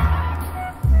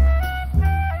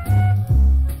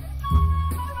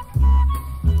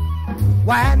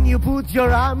 When you put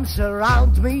your arms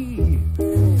around me,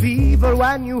 fever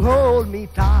when you hold me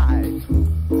tight.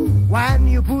 When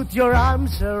you put your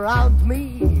arms around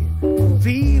me,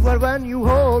 fever when you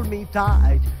hold me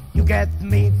tight. You get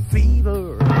me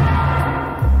fever.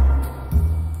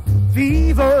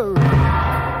 Fever.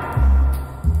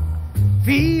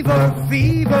 Fever,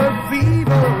 fever,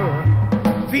 fever.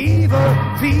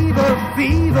 Fever, fever,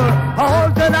 fever. All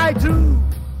the night through.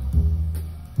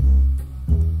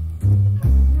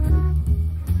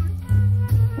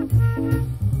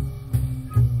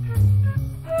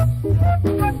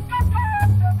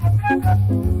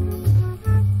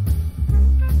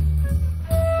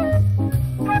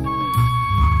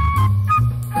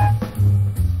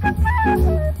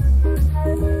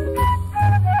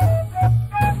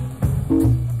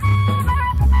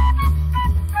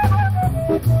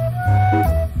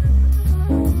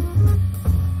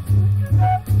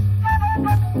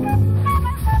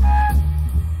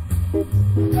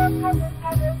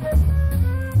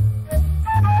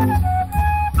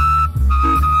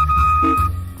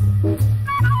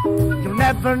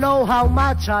 Never know how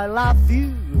much I love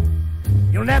you.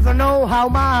 You never know how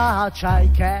much I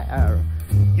care.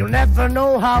 You never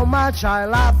know how much I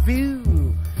love you.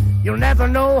 You never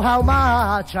know how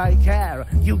much I care.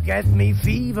 You get me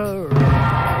fever.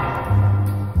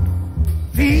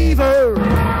 Fever.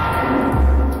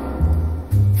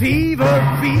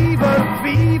 Fever, fever,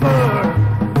 fever.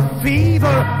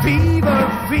 Fever, fever,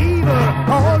 fever.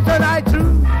 All the night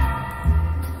through.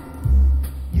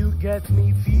 You get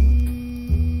me fever.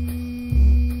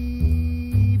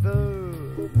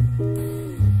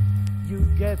 You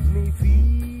get me fever.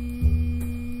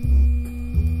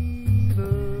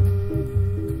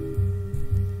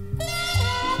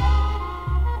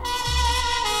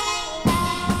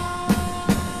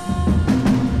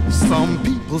 Some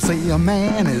people say a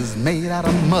man is made out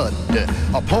of mud.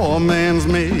 A poor man's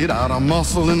made out of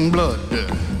muscle and blood.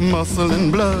 Muscle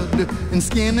and blood and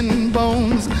skin and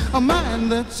bones. A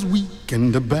mind that's weak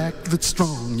and a back that's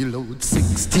strong. You load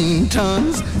 16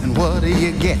 tons and what do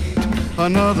you get?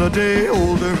 Another day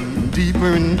older and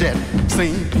deeper in debt.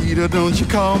 St. Peter, don't you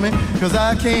call me, 'cause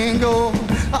I can't go.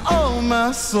 I owe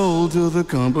my soul to the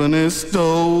company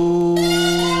store.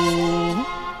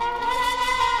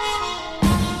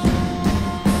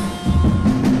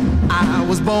 I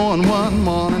was born one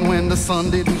morning when the sun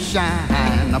didn't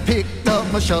shine. I picked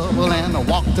up my shovel and I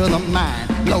walked to the mine.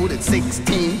 Loaded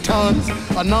 16 tons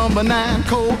of number 9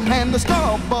 coal. And the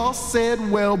straw boss said,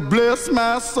 well, bless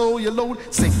my soul, you load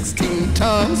 16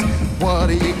 tons. What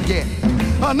do you get?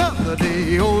 Another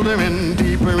day older and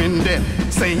deeper in debt.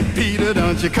 St. Peter,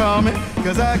 don't you call me,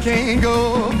 'cause I can't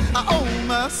go. I owe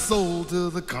my soul to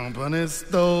the company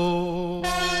store.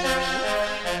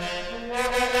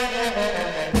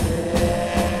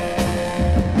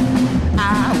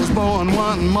 I was born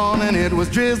one morning, it was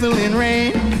drizzling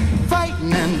rain.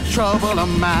 Fighting and trouble are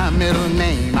my middle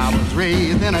name. I was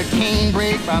raised in a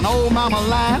canebrake by an old mama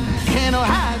line. Can't no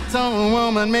high-tone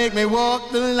woman make me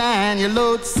walk the line. You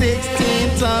load 16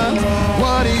 tons,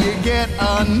 what do you get?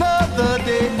 Another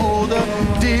day older,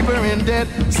 deeper in debt.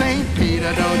 St.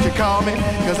 Peter, don't you call me,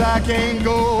 'cause I can't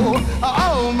go. I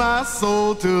owe my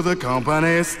soul to the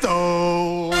company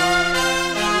store.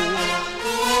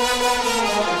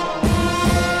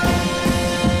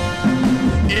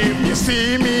 If you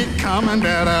see me coming,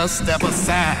 better step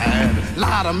aside.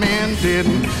 Lot of men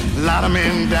didn't, lot of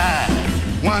men died.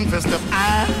 One fist of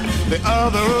iron, the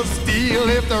other of steel.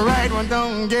 If the right one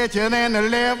don't get you, then the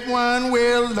left one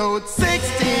will load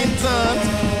 16 tons.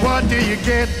 What do you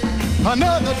get?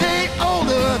 Another day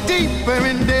older, deeper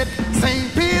in debt.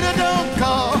 St. Peter don't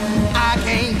call, I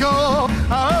can't go.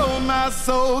 I owe my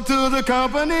soul to the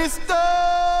company store.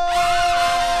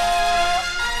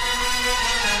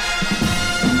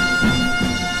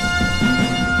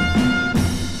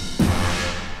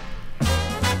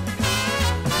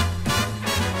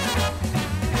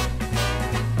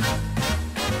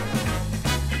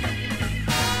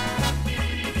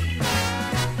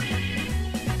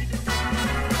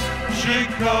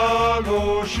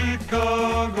 Chicago,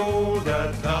 Chicago,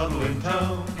 that toddling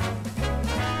town.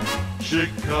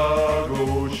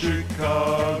 Chicago,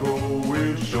 Chicago,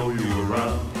 we'll show you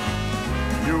around.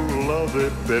 You'll love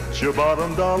it, bet your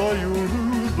bottom dollar you'll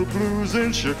lose the blues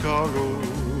in Chicago,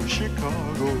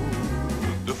 Chicago.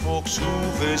 The folks who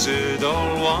visit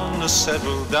all want to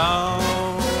settle down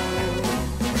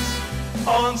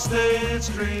on State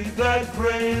Street, that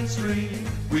great street,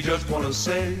 we just want to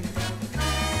say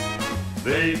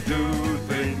they do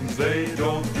things they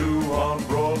don't do on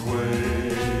Broadway.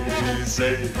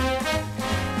 Say,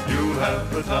 you'll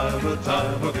have the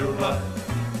time of your life.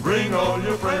 Bring all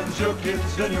your friends, your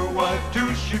kids, and your wife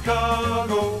to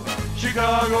Chicago,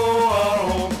 Chicago, our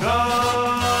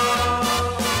hometown.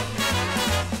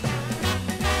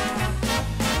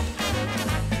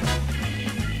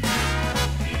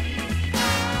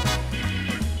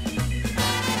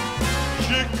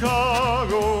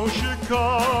 Chicago,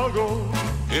 Chicago,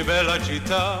 che bella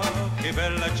città, che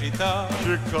bella città.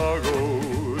 Chicago,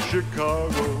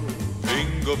 Chicago,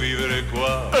 vengo a vivere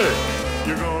qua. Hey,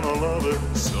 you're gonna love it.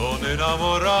 Sono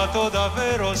innamorato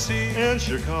davvero sì. In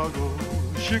Chicago,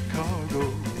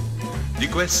 Chicago, di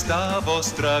questa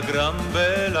vostra gran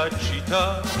bella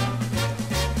città.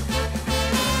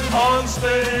 On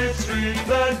State Street,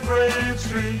 that great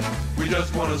street, we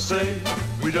just wanna say,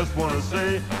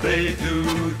 they do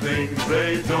things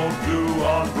they don't do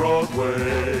on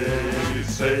Broadway.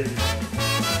 Say,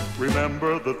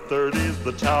 remember the 30s,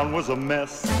 the town was a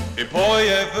mess. E poi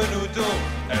è venuto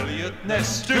Elliot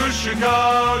Ness to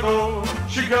Chicago,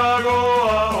 Chicago,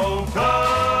 our hometown.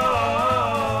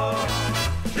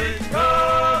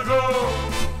 Chicago,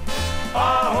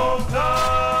 our hometown.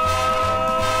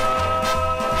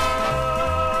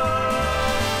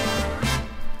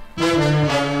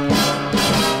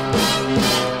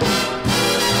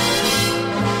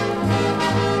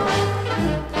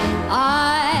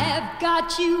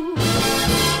 You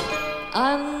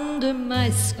under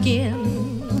my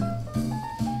skin,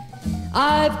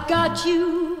 I've got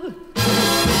you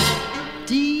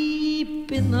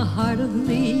deep in the heart of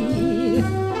me,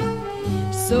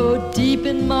 so deep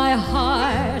in my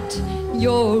heart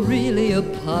you're really a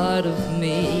part of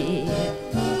me.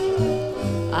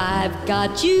 I've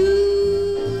got you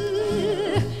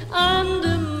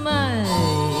under my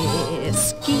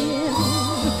skin.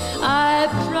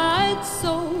 I've tried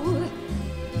so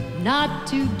not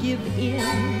to give in.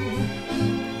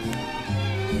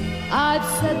 I've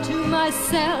said to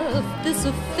myself this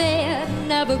affair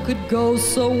never could go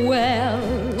so well.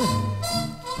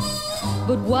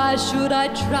 But why should I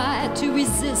try to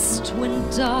resist when,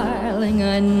 darling,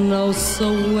 I know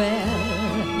so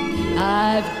well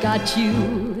I've got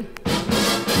you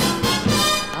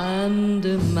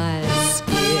under my skin.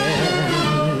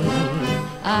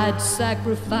 I'd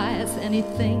sacrifice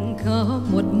anything,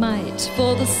 come what might,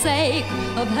 for the sake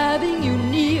of having you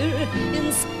near,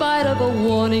 in spite of a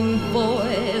warning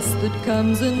voice that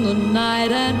comes in the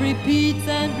night and repeats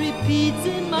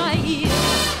in my ear.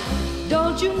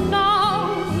 Don't you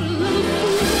know, little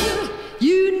fool,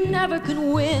 you never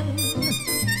can win.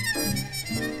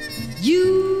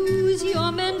 Use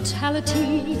your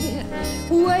mentality,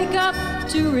 wake up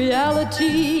to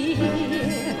reality.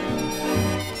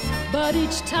 But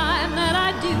each time that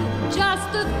I do,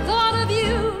 just the thought of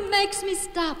you makes me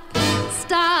stop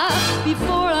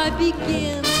before I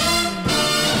begin.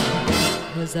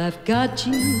 'Cause I've got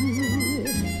you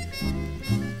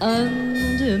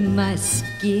under my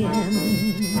skin.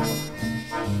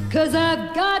 'Cause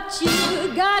I've got you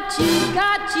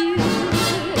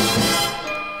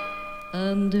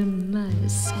under my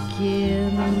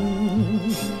skin,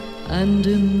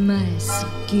 under my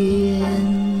skin,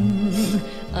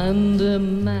 under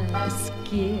my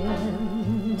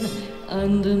skin,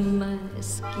 under my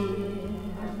skin.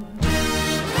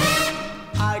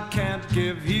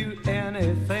 give you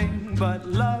anything but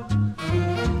love,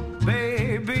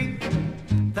 baby.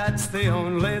 That's the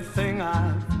only thing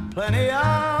I've plenty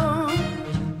of,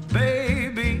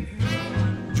 baby.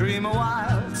 Dream a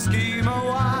while, scheme a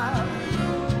while,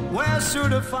 where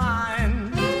should I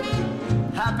find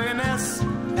happiness?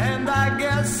 And I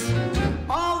guess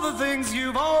all the things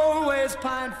you've always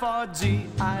pined for. Gee,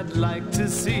 I'd like to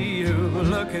see you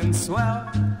looking swell,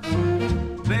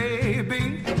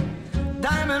 baby.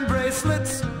 Diamond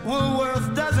bracelets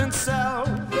Woolworth doesn't sell,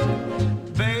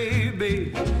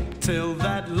 baby. Till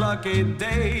that lucky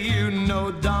day, you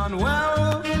know darn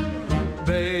well,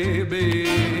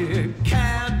 baby,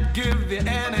 can't give you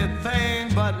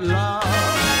anything but love.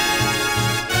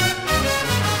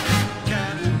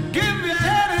 Can't give you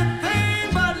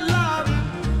anything but love,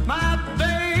 my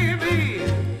baby.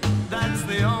 That's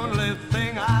the only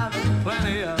thing I've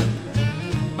plenty of,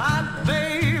 my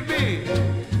baby.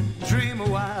 Dream a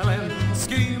while and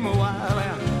scheme a while,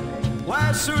 and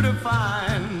why should I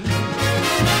find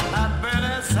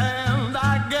happiness? And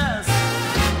I guess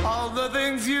all the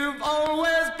things you've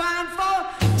always pined for.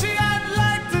 Gee, I'd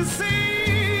like to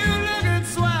see you looking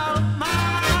swell,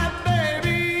 my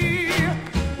baby,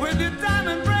 with your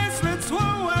diamond bracelets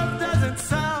Woolworth doesn't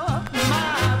sell,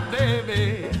 my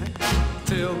baby.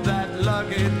 Till that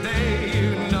lucky day,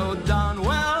 you know darn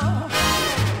well,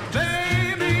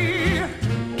 baby,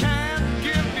 can't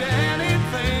give you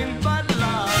anything but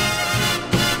love.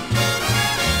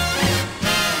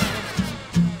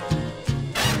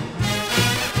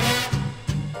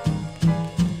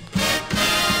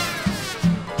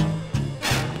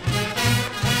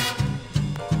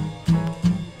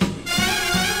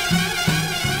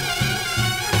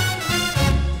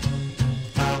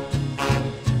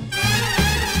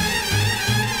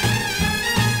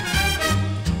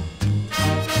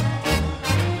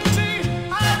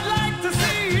 I'd like to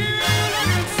see you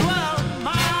looking swell,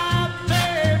 my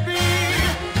baby,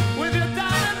 with your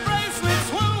diamond bracelets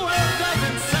Woolworth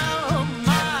doesn't sell,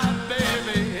 my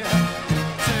baby.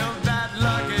 Till that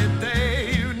lucky day,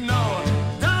 you know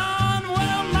darn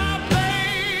well, my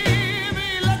baby.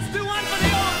 Let's do one for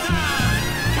the old time.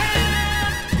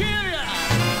 Can't give you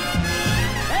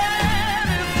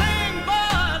anything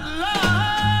but love.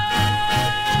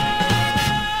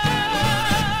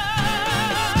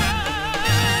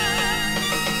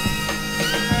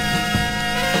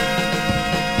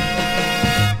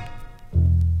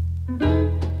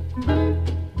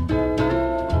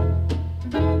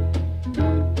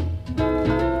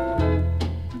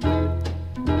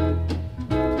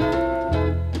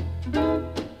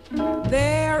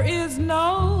 There is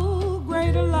no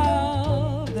greater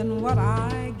love than what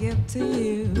I give to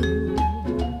you.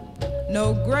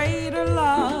 No greater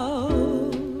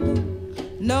love,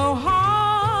 no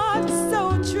heart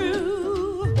so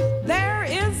true. There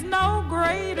is no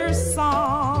greater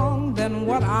song than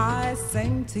what I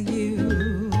sing to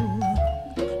you.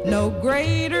 No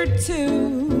greater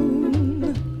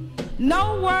tune,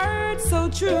 no word so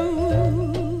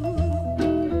true.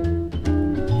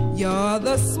 You're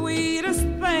the sweetest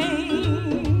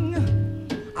thing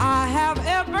I have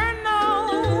ever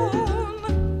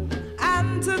known,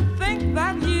 and to think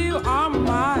that you are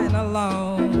mine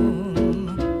alone.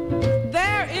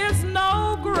 There is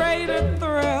no greater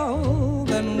thrill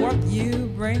than what you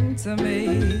bring to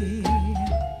me.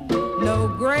 No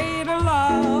greater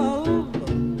love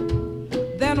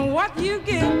than what you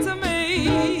give to me.